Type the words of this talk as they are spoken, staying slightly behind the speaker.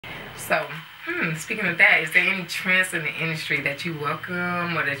So, speaking of that, is there any trends in the industry that you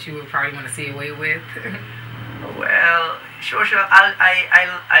welcome or that you would probably want to see away with? Well, social.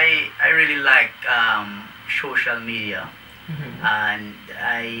 I really like social media, and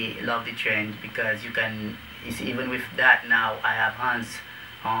I love the trend because you can. It's even with that now. I have hands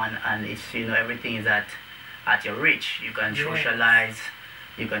on, and it's everything is at your reach. You can socialize,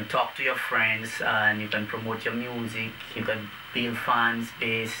 you can talk to your friends, and you can promote your music. You can build fans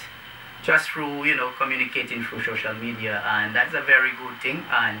base just through communicating through social media, and that's a very good thing.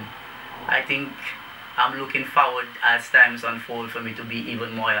 And I think I'm looking forward as times unfold for me to be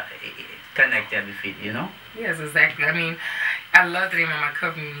even more connected with it. Yes, exactly. I mean, I love the name of my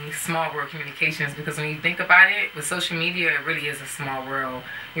company, Small World Communications, because when you think about it, with social media, it really is a small world.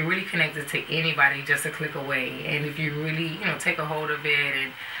 You're really connected to anybody just a click away. And if you really, take a hold of it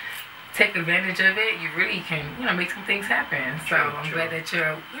and take advantage of it, you really can, make some things happen. So I'm glad that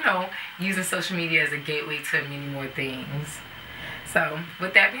you're, using social media as a gateway to many more things. So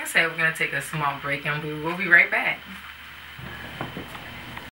with that being said, we're going to take a small break and we will be right back.